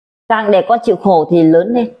Càng để con chịu khổ thì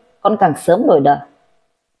lớn lên con càng sớm đổi đời.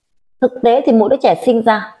 Thực tế thì mỗi đứa trẻ sinh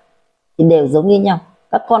ra thì đều giống như nhau.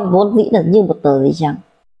 Các con vốn dĩ là như một tờ giấy trắng.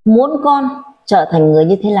 Muốn con trở thành người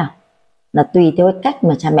như thế nào là tùy theo cái cách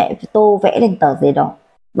mà cha mẹ tô vẽ lên tờ giấy đó.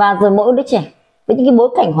 Và rồi mỗi đứa trẻ với những cái bối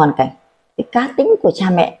cảnh hoàn cảnh, cái cá tính của cha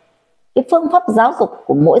mẹ, cái phương pháp giáo dục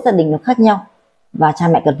của mỗi gia đình nó khác nhau, và cha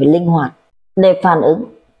mẹ cần phải linh hoạt để phản ứng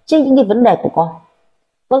trước những cái vấn đề của con.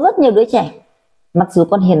 Có rất nhiều đứa trẻ mặc dù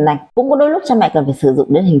con hiền lành, cũng có đôi lúc cha mẹ cần phải sử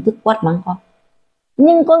dụng đến hình thức quát mắng con.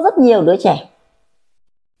 Nhưng có rất nhiều đứa trẻ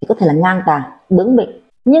thì có thể là ngang tàng, bướng bỉnh,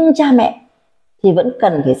 nhưng cha mẹ thì vẫn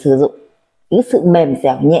cần phải sử dụng cái sự mềm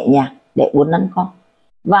dẻo nhẹ nhàng để uốn nắn con.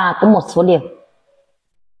 Và có một số điều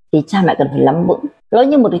thì cha mẹ cần phải nắm vững, nó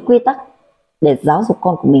như một cái quy tắc để giáo dục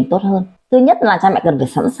con của mình tốt hơn. Thứ nhất là cha mẹ cần phải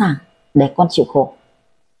sẵn sàng để con chịu khổ.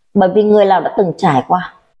 Bởi vì người nào đã từng trải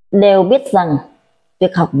qua đều biết rằng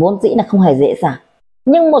việc học vốn dĩ là không hề dễ dàng.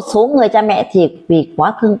 Nhưng một số người cha mẹ thì vì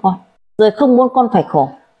quá thương con, rồi không muốn con phải khổ,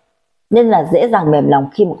 nên là dễ dàng mềm lòng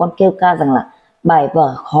khi mà con kêu ca rằng là bài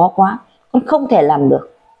vở khó quá, con không thể làm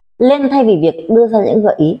được. Nên thay vì việc đưa ra những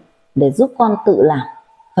gợi ý để giúp con tự làm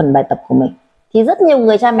phần bài tập của mình, thì rất nhiều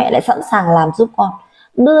người cha mẹ lại sẵn sàng làm giúp con,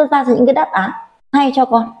 đưa ra những cái đáp án thay cho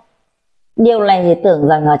con. Điều này thì tưởng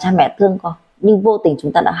rằng là cha mẹ thương con, nhưng vô tình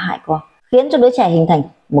chúng ta đã hại con, khiến cho đứa trẻ hình thành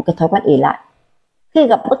một cái thói quen ỷ lại. Khi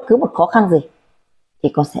gặp bất cứ một khó khăn gì thì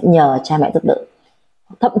con sẽ nhờ cha mẹ giúp đỡ,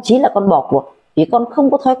 thậm chí là con bỏ cuộc vì con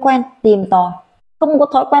không có thói quen tìm tòi, không có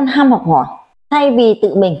thói quen ham học hỏi. Thay vì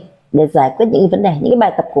tự mình để giải quyết những vấn đề, những cái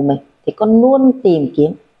bài tập của mình, thì con luôn tìm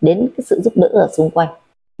kiếm đến cái sự giúp đỡ ở xung quanh.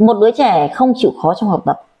 Một đứa trẻ không chịu khó trong học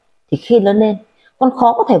tập thì khi lớn lên con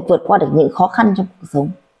khó có thể vượt qua được những khó khăn trong cuộc sống.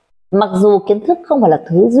 Mặc dù kiến thức không phải là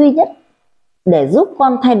thứ duy nhất để giúp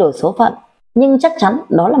con thay đổi số phận, nhưng chắc chắn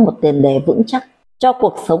đó là một tiền đề vững chắc cho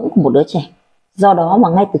cuộc sống của một đứa trẻ. Do đó mà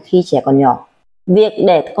ngay từ khi trẻ còn nhỏ, việc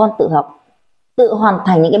để con tự học, tự hoàn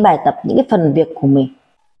thành những cái bài tập, những cái phần việc của mình,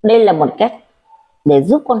 đây là một cách để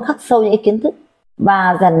giúp con khắc sâu những kiến thức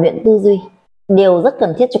và rèn luyện tư duy, điều rất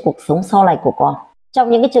cần thiết cho cuộc sống sau này của con. Trong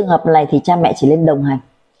những cái trường hợp này thì cha mẹ chỉ nên đồng hành.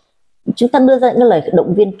 Chúng ta đưa ra những lời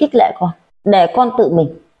động viên khích lệ con để con tự mình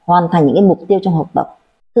hoàn thành những cái mục tiêu trong học tập.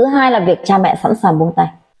 Thứ hai là việc cha mẹ sẵn sàng buông tay.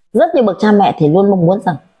 Rất nhiều bậc cha mẹ thì luôn mong muốn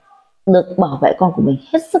rằng được bảo vệ con của mình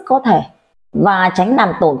hết sức có thể và tránh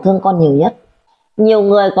làm tổn thương con nhiều nhất. Nhiều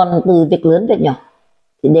người còn từ việc lớn việc nhỏ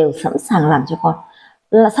thì đều sẵn sàng làm cho con,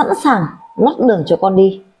 là sẵn sàng lót đường cho con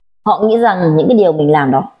đi. Họ nghĩ rằng những cái điều mình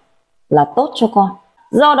làm đó là tốt cho con,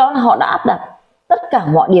 do đó là họ đã áp đặt tất cả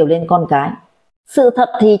mọi điều lên con cái. Sự thật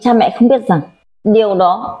thì cha mẹ không biết rằng điều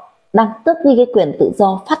đó đang tước đi cái quyền tự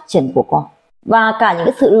do phát triển của con và cả những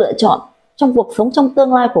cái sự lựa chọn trong cuộc sống trong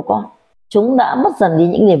tương lai của con. Chúng đã mất dần đi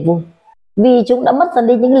những niềm vui, vì chúng đã mất dần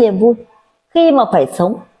đi những niềm vui khi mà phải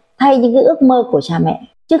sống thay những cái ước mơ của cha mẹ,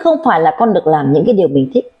 chứ không phải là con được làm những cái điều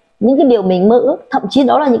mình thích, những cái điều mình mơ ước, thậm chí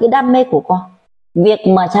đó là những cái đam mê của con. Việc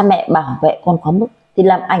mà cha mẹ bảo vệ con quá mức thì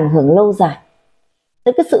làm ảnh hưởng lâu dài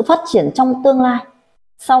tới cái sự phát triển trong tương lai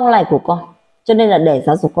sau này của con. Cho nên là để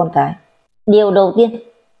giáo dục con cái, điều đầu tiên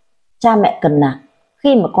cha mẹ cần làm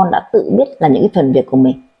khi mà con đã tự biết là những cái phần việc của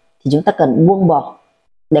mình, thì chúng ta cần buông bỏ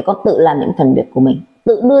để con tự làm những phần việc của mình,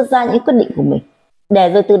 tự đưa ra những quyết định của mình, để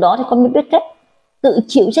rồi từ đó thì con mới biết cách tự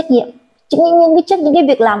chịu trách nhiệm những cái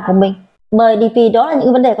việc làm của mình. Bởi vì đó là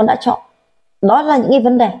những vấn đề con đã chọn, đó là những cái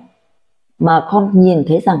vấn đề mà con nhìn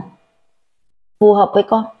thấy rằng phù hợp với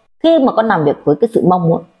con. Khi mà con làm việc với cái sự mong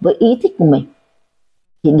muốn, với ý thích của mình,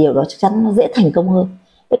 thì điều đó chắc chắn nó dễ thành công hơn.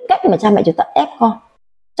 Cái cách mà cha mẹ chúng ta ép con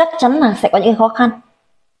chắc chắn là sẽ có những khó khăn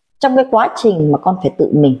trong cái quá trình mà con phải tự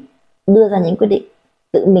mình đưa ra những quyết định,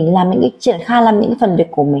 tự mình làm những cái triển khai, làm những cái phần việc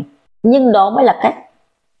của mình. Nhưng đó mới là cách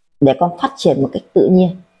để con phát triển một cách tự nhiên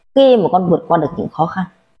khi mà con vượt qua được những khó khăn,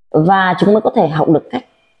 và chúng mới có thể học được cách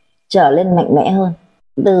trở lên mạnh mẽ hơn.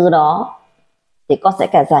 Từ đó thì con sẽ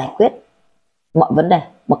cả giải quyết mọi vấn đề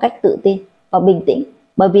một cách tự tin và bình tĩnh,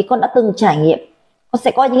 bởi vì con đã từng trải nghiệm. Con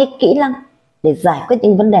sẽ có những cái kỹ năng để giải quyết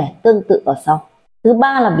những vấn đề tương tự ở sau. Thứ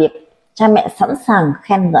ba là việc cha mẹ sẵn sàng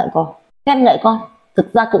khen ngợi con. Khen ngợi con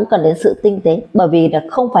thực ra cũng cần đến sự tinh tế, bởi vì là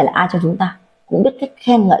không phải là ai trong chúng ta cũng biết cách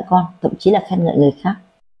khen ngợi con, thậm chí là khen ngợi người khác.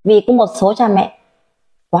 Vì có một số cha mẹ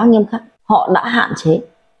quá nghiêm khắc, họ đã hạn chế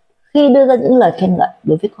khi đưa ra những lời khen ngợi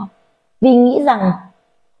đối với con, vì nghĩ rằng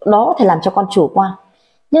đó có thể làm cho con chủ quan.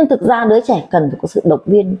 Nhưng thực ra đứa trẻ cần phải có sự động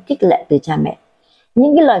viên, khích lệ từ cha mẹ.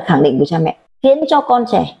 Những cái lời khẳng định của cha mẹ khiến cho con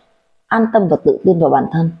trẻ an tâm và tự tin vào bản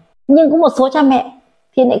thân. Nhưng có một số cha mẹ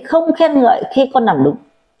thì lại không khen ngợi khi con làm đúng,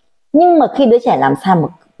 nhưng mà khi đứa trẻ làm sai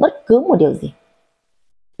bất cứ một điều gì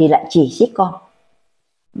thì lại chỉ trích con.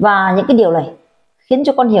 Và những cái điều này khiến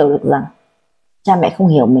cho con hiểu được rằng cha mẹ không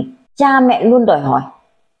hiểu mình, Cha mẹ luôn đòi hỏi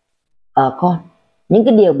ở con những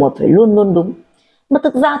cái điều mà phải luôn luôn đúng, mà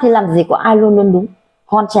thực ra thì làm gì có ai luôn luôn đúng.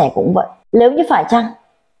 Con trẻ cũng vậy, nếu như phải chăng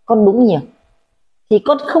con đúng nhiều thì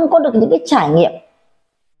con không có được những cái trải nghiệm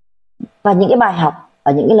và những cái bài học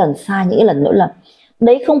ở những cái lần sai, những cái lần lỗi lầm.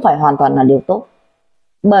 Đấy không phải hoàn toàn là điều tốt,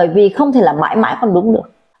 bởi vì không thể là mãi mãi con đúng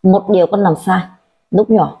được. Một điều con làm sai lúc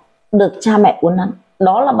nhỏ được cha mẹ uốn nắn,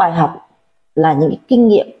 đó là bài học, là những cái kinh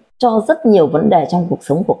nghiệm cho rất nhiều vấn đề trong cuộc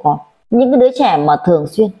sống của con. Những cái đứa trẻ mà thường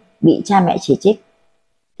xuyên bị cha mẹ chỉ trích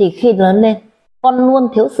thì khi lớn lên con luôn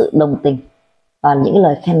thiếu sự đồng tình và những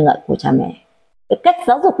lời khen ngợi của cha mẹ. Cái cách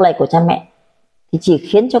giáo dục này của cha mẹ thì chỉ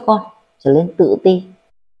khiến cho con trở nên tự ti,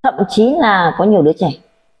 thậm chí là có nhiều đứa trẻ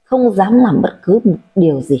không dám làm bất cứ một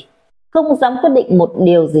điều gì, không dám quyết định một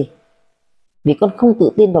điều gì, vì con không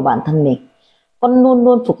tự tin vào bản thân mình. Con luôn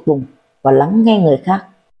luôn phục tùng và lắng nghe người khác.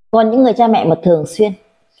 Còn những người cha mẹ mà thường xuyên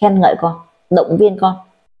khen ngợi con, động viên con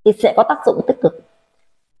thì sẽ có tác dụng tích cực,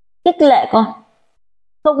 khích lệ con,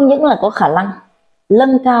 không những là có khả năng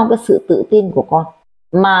nâng cao cái sự tự tin của con,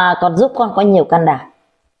 mà còn giúp con có nhiều can đảm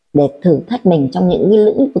để thử thách mình trong những cái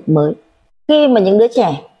lĩnh vực mới. Khi mà những đứa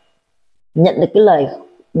trẻ nhận được cái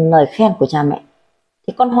lời khen của cha mẹ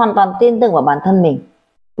thì con hoàn toàn tin tưởng vào bản thân mình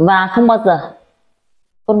và không bao giờ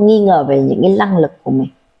con nghi ngờ về những cái năng lực của mình.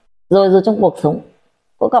 Rồi trong cuộc sống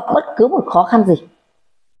có gặp bất cứ một khó khăn gì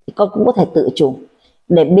thì con cũng có thể tự chủ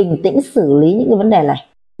để bình tĩnh xử lý những cái vấn đề này,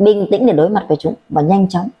 bình tĩnh để đối mặt với chúng và nhanh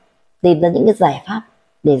chóng tìm ra những cái giải pháp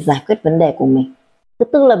để giải quyết vấn đề của mình. Thứ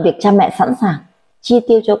tư là việc cha mẹ sẵn sàng chi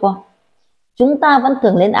tiêu cho con. Chúng ta vẫn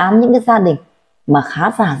thường lên án những cái gia đình mà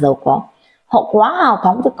khá giả giàu có, họ quá hào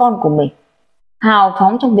phóng với con của mình, hào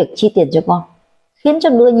phóng trong việc chi tiền cho con, khiến cho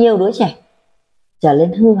nhiều đứa trẻ trở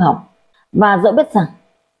nên hư hỏng. Và dẫu biết rằng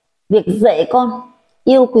việc dạy con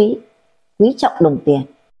yêu quý trọng đồng tiền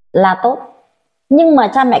là tốt, nhưng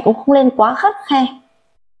mà cha mẹ cũng không nên quá khắt khe.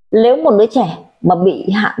 Nếu một đứa trẻ mà bị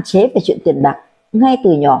hạn chế về chuyện tiền bạc ngay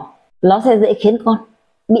từ nhỏ, nó sẽ dễ khiến con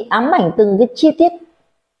bị ám ảnh từng cái chi tiết,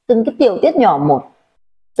 từng cái tiểu tiết nhỏ một.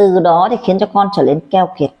 Từ đó thì khiến cho con trở nên keo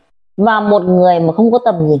kiệt, và một người mà không có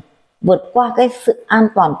tầm nhìn vượt qua cái sự an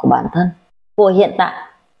toàn của bản thân, của hiện tại,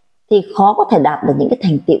 thì khó có thể đạt được những cái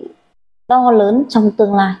thành tựu to lớn trong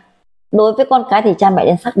tương lai. Đối với con cái thì cha mẹ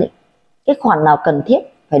nên xác định cái khoản nào cần thiết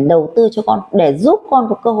phải đầu tư cho con để giúp con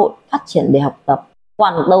có cơ hội phát triển để học tập,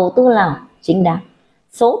 khoản đầu tư nào chính đáng,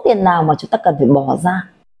 số tiền nào mà chúng ta cần phải bỏ ra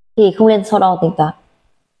thì không nên so đo tính toán,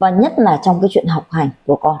 và nhất là trong cái chuyện học hành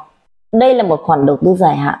của con. Đây là một khoản đầu tư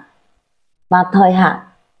dài hạn và thời hạn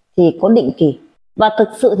thì có định kỳ, và thực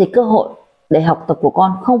sự thì cơ hội để học tập của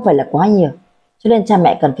con không phải là quá nhiều, cho nên cha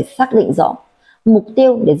mẹ cần phải xác định rõ mục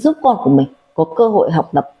tiêu để giúp con của mình có cơ hội học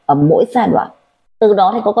tập ở mỗi giai đoạn. Từ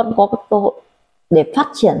đó thì con có cơ hội để phát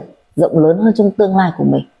triển rộng lớn hơn trong tương lai của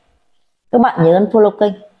mình. Các bạn nhớ ấn follow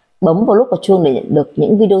kênh, bấm vào nút vào chuông để nhận được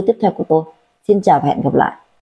những video tiếp theo của tôi. Xin chào và hẹn gặp lại.